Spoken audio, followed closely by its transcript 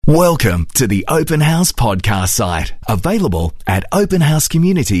Welcome to the Open House podcast site, available at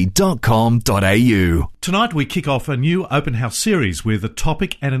openhousecommunity.com.au. Tonight we kick off a new Open House series with a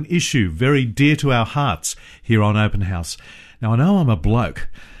topic and an issue very dear to our hearts here on Open House. Now, I know I'm a bloke,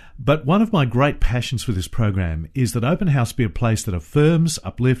 but one of my great passions for this program is that Open House be a place that affirms,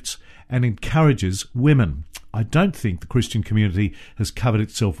 uplifts and encourages women. I don't think the Christian community has covered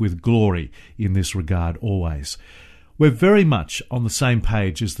itself with glory in this regard always. We're very much on the same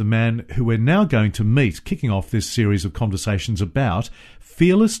page as the man who we're now going to meet, kicking off this series of conversations about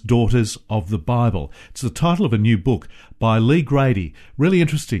Fearless Daughters of the Bible. It's the title of a new book by Lee Grady. Really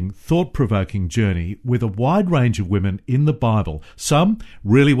interesting, thought-provoking journey with a wide range of women in the Bible. Some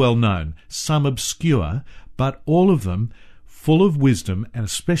really well known, some obscure, but all of them full of wisdom and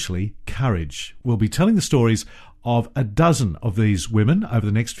especially courage. We'll be telling the stories of a dozen of these women over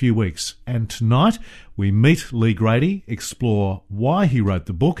the next few weeks. And tonight we meet Lee Grady, explore why he wrote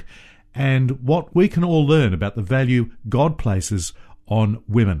the book and what we can all learn about the value God places on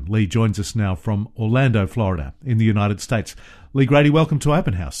women. Lee joins us now from Orlando, Florida, in the United States. Lee Grady, welcome to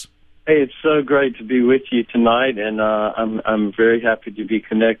Open House. Hey, it's so great to be with you tonight, and I'm very happy to be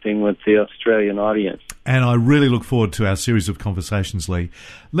connecting with the Australian audience. And I really look forward to our series of conversations, Lee.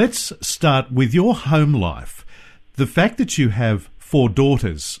 Let's start with your home life. The fact that you have 4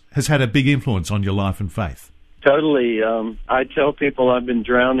 daughters has had a big influence on your life and faith. Totally. I tell people I've been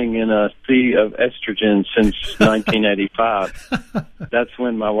drowning in a sea of estrogen since 1985. That's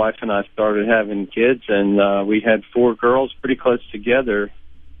when my wife and I started having kids, and we had 4 girls pretty close together,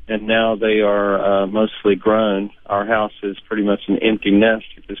 and now they are mostly grown. Our house is pretty much an empty nest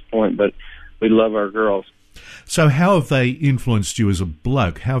at this point, but we love our girls. So how have they influenced you as a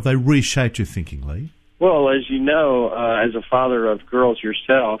bloke? How have they reshaped your thinking, Lee? Well, as you know, as a father of girls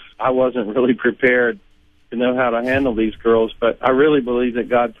yourself, I wasn't really prepared to know how to handle these girls, but I really believe that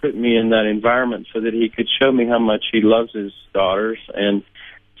God put me in that environment so that He could show me how much He loves His daughters. And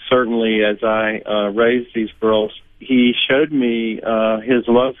certainly as I raised these girls, He showed me His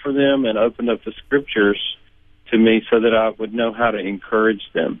love for them and opened up the Scriptures to me so that I would know how to encourage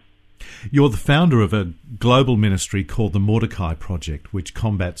them. You're the founder of a global ministry called the Mordecai Project, which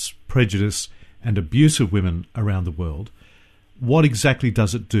combats prejudice and abuse of women around the world. What exactly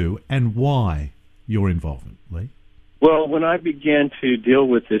does it do, and why your involvement, Lee? Well, when I began to deal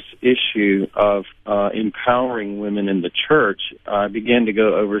with this issue of empowering women in the church, I began to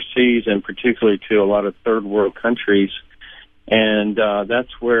go overseas, and particularly to a lot of third world countries, and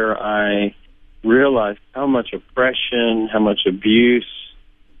that's where I realized how much oppression, how much abuse,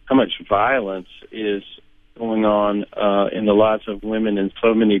 how much violence is going on in the lives of women in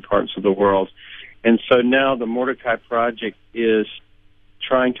so many parts of the world. And so now the Mordecai Project is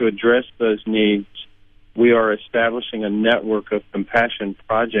trying to address those needs. We are establishing a network of compassion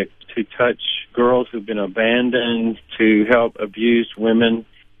projects to touch girls who've been abandoned, to help abused women.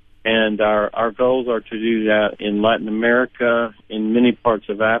 And our goals are to do that in Latin America, in many parts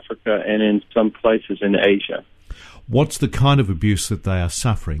of Africa, and in some places in Asia. What's the kind of abuse that they are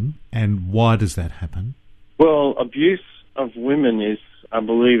suffering, and why does that happen? Well, abuse of women is, I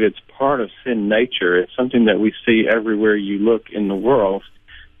believe, it's part of sin nature. It's something that we see everywhere you look in the world.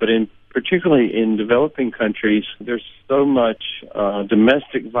 But particularly in developing countries, there's so much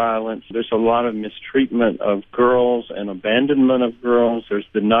domestic violence. There's a lot of mistreatment of girls and abandonment of girls. There's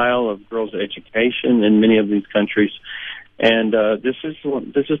denial of girls' education in many of these countries. And this is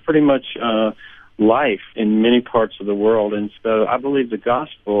pretty much life in many parts of the world. And so I believe the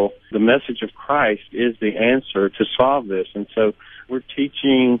gospel, the message of Christ, is the answer to solve this. And so we're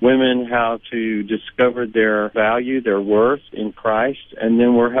teaching women how to discover their value, their worth in Christ, and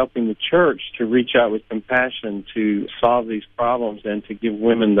then we're helping the church to reach out with compassion to solve these problems and to give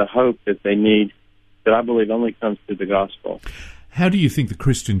women the hope that they need, that I believe only comes through the gospel. How do you think the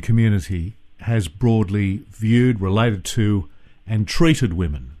Christian community has broadly viewed, related to, and treated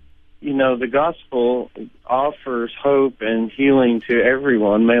women? You know, the gospel offers hope and healing to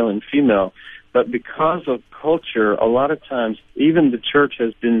everyone, male and female. But because of culture, a lot of times, even the church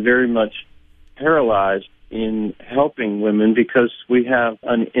has been very much paralyzed in helping women because we have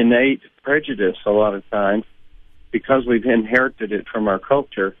an innate prejudice a lot of times because we've inherited it from our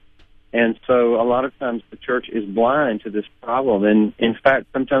culture. And so a lot of times the church is blind to this problem. And in fact,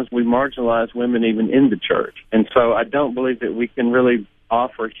 sometimes we marginalize women even in the church. And so I don't believe that we can really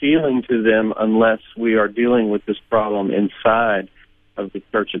offer healing to them unless we are dealing with this problem inside of the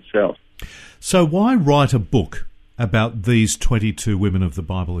church itself. So why write a book about these 22 women of the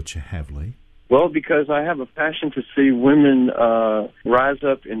Bible that you have, Lee? Well, because I have a passion to see women rise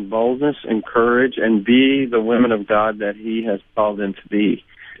up in boldness and courage and be the women of God that He has called them to be.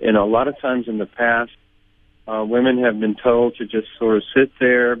 And a lot of times in the past, women have been told to just sort of sit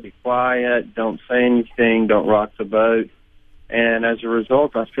there, be quiet, don't say anything, don't rock the boat. And as a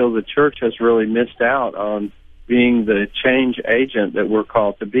result, I feel the church has really missed out on being the change agent that we're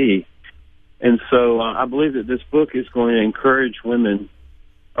called to be. And so I believe that this book is going to encourage women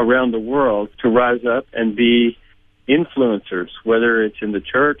around the world to rise up and be influencers, whether it's in the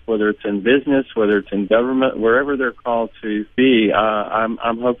church, whether it's in business, whether it's in government, wherever they're called to be. I'm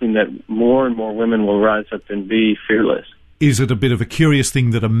hoping that more and more women will rise up and be fearless. Is it a bit of a curious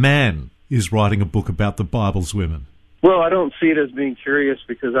thing that a man is writing a book about the Bible's women? Well, I don't see it as being curious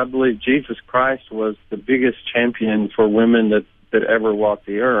because I believe Jesus Christ was the biggest champion for women that ever walked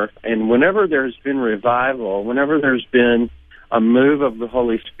the earth. And whenever there's been revival, whenever there's been a move of the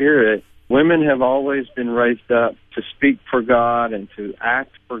Holy Spirit, women have always been raised up to speak for God and to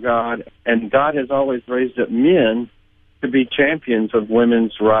act for God. And God has always raised up men to be champions of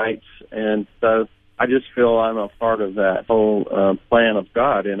women's rights. And so I just feel I'm a part of that whole plan of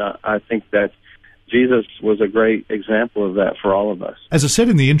God. And I think that Jesus was a great example of that for all of us. As I said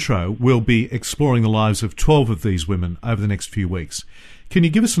in the intro, we'll be exploring the lives of 12 of these women over the next few weeks. Can you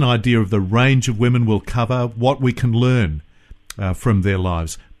give us an idea of the range of women we'll cover, what we can learn from their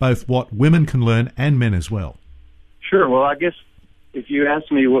lives, both what women can learn and men as well? Sure. Well, I guess if you ask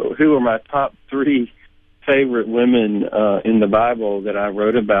me who are my top 3 favorite women in the Bible that I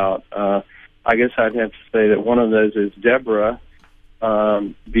wrote about, I guess I'd have to say that one of those is Deborah,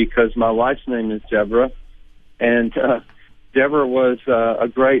 because my wife's name is Deborah, and Deborah was a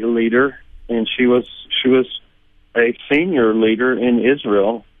great leader, and she was a senior leader in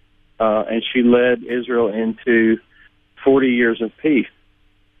Israel, and she led Israel into 40 years of peace.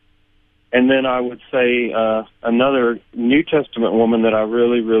 And then I would say another New Testament woman that I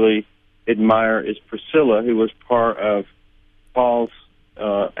really, really admire is Priscilla, who was part of Paul's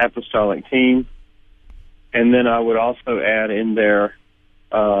apostolic team. And then I would also add in there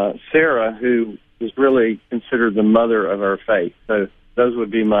Sarah, who is really considered the mother of our faith. So those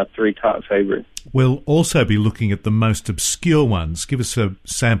would be my 3 top favorites. We'll also be looking at the most obscure ones. Give us a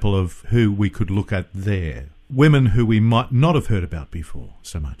sample of who we could look at there. Women who we might not have heard about before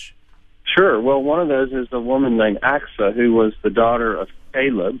so much. Sure. Well, one of those is a woman named Axa, who was the daughter of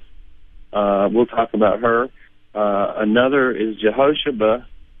Caleb. We'll talk about her. Another is Jehosheba,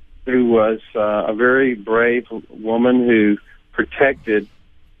 who was a very brave woman who protected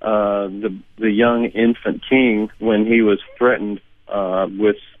the young infant king when he was threatened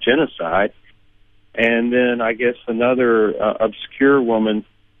with genocide. And then I guess another obscure woman,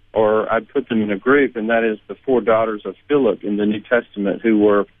 or I'd put them in a group, and that is the 4 daughters of Philip in the New Testament, who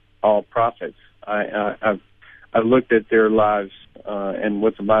were all prophets. I looked at their lives and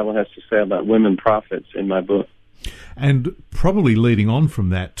what the Bible has to say about women prophets in my book. And probably leading on from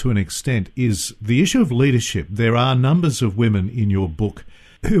that to an extent is the issue of leadership. There are numbers of women in your book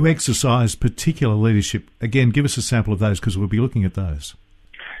who exercise particular leadership. Again, give us a sample of those because we'll be looking at those.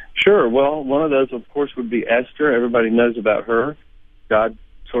 Sure. Well, one of those, of course, would be Esther. Everybody knows about her. God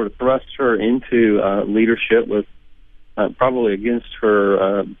sort of thrust her into leadership with probably against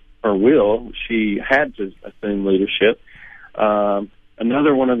her will. She had to assume leadership.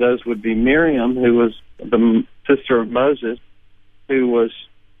 Another one of those would be Miriam, who was the sister of Moses, who was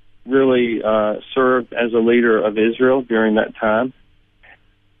really served as a leader of Israel during that time.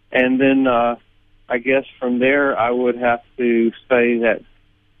 And then I guess from there I would have to say that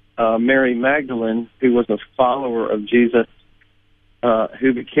Mary Magdalene, who was a follower of Jesus,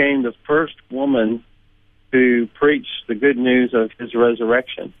 who became the first woman to preach the good news of his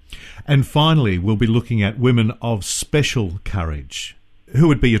resurrection. And finally, we'll be looking at women of special courage. Who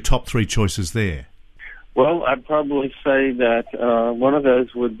would be your top 3 choices there? Well, I'd probably say that one of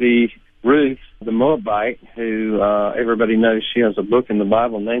those would be Ruth, the Moabite, who everybody knows she has a book in the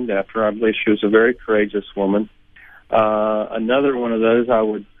Bible named after her. I believe she was a very courageous woman. Another one of those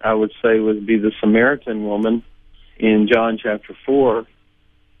I would say would be the Samaritan woman in John chapter 4.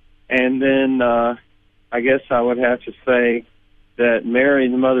 And then I guess I would have to say that Mary,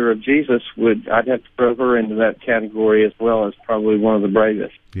 the mother of Jesus, I'd have to throw her into that category as well as probably one of the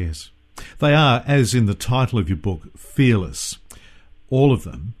bravest. Yes. They are, as in the title of your book, fearless. All of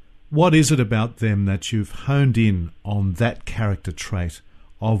them. What is it about them that you've honed in on that character trait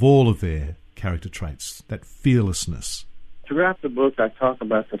of all of their character traits, that fearlessness? Throughout the book, I talk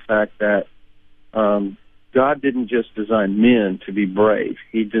about the fact that God didn't just design men to be brave.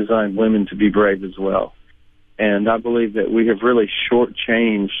 He designed women to be brave as well. And I believe that we have really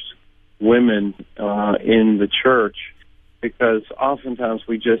shortchanged women in the church because oftentimes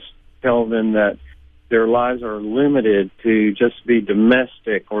we just tell them that their lives are limited to just be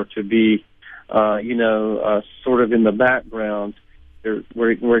domestic or to be, sort of in the background.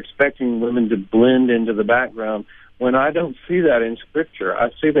 We're expecting women to blend into the background. When I don't see that in Scripture, I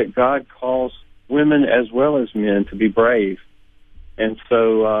see that God calls women as well as men to be brave. And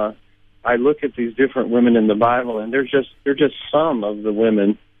so I look at these different women in the Bible, and they're just some of the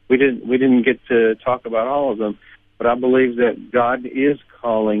women. We didn't get to talk about all of them, but I believe that God is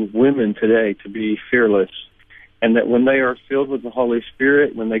calling women today to be fearless, and that when they are filled with the Holy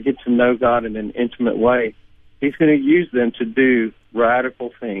Spirit, when they get to know God in an intimate way, He's going to use them to do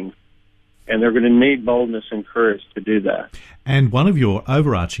radical things, and they're going to need boldness and courage to do that. And one of your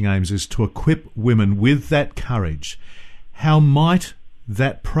overarching aims is to equip women with that courage. How might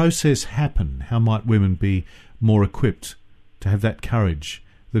that process happen? How might women be more equipped to have that courage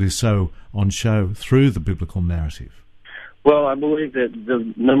that is so on show through the biblical narrative? Well, I believe that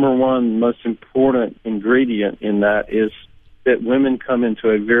the number one most important ingredient in that is that women come into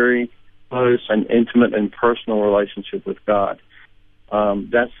a very close and intimate and personal relationship with God.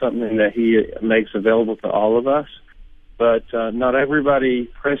 That's something that He makes available to all of us, but not everybody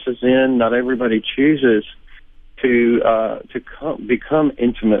presses in, not everybody chooses to become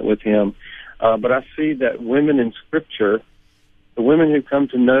intimate with Him. But I see that women in Scripture, the women who come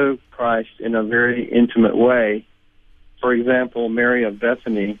to know Christ in a very intimate way, for example, Mary of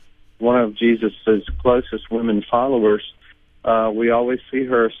Bethany, one of Jesus' closest women followers, we always see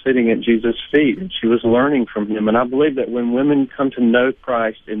her sitting at Jesus' feet, and she was learning from Him. And I believe that when women come to know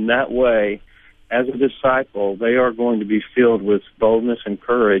Christ in that way, as a disciple, they are going to be filled with boldness and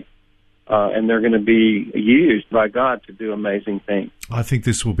courage, and they're going to be used by God to do amazing things. I think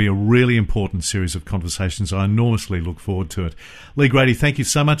this will be a really important series of conversations. I enormously look forward to it. Lee Grady, thank you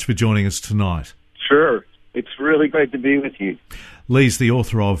so much for joining us tonight. Sure. It's really great to be with you. Lee's the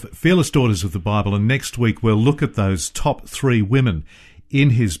author of Fearless Daughters of the Bible, and next week we'll look at those top 3 women in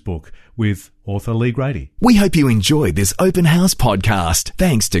his book with author Lee Grady. We hope you enjoyed this Open House podcast,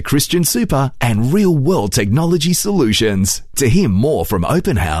 thanks to Christian Super and Real World Technology Solutions. To hear more from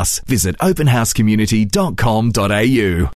Open House, visit openhousecommunity.com.au.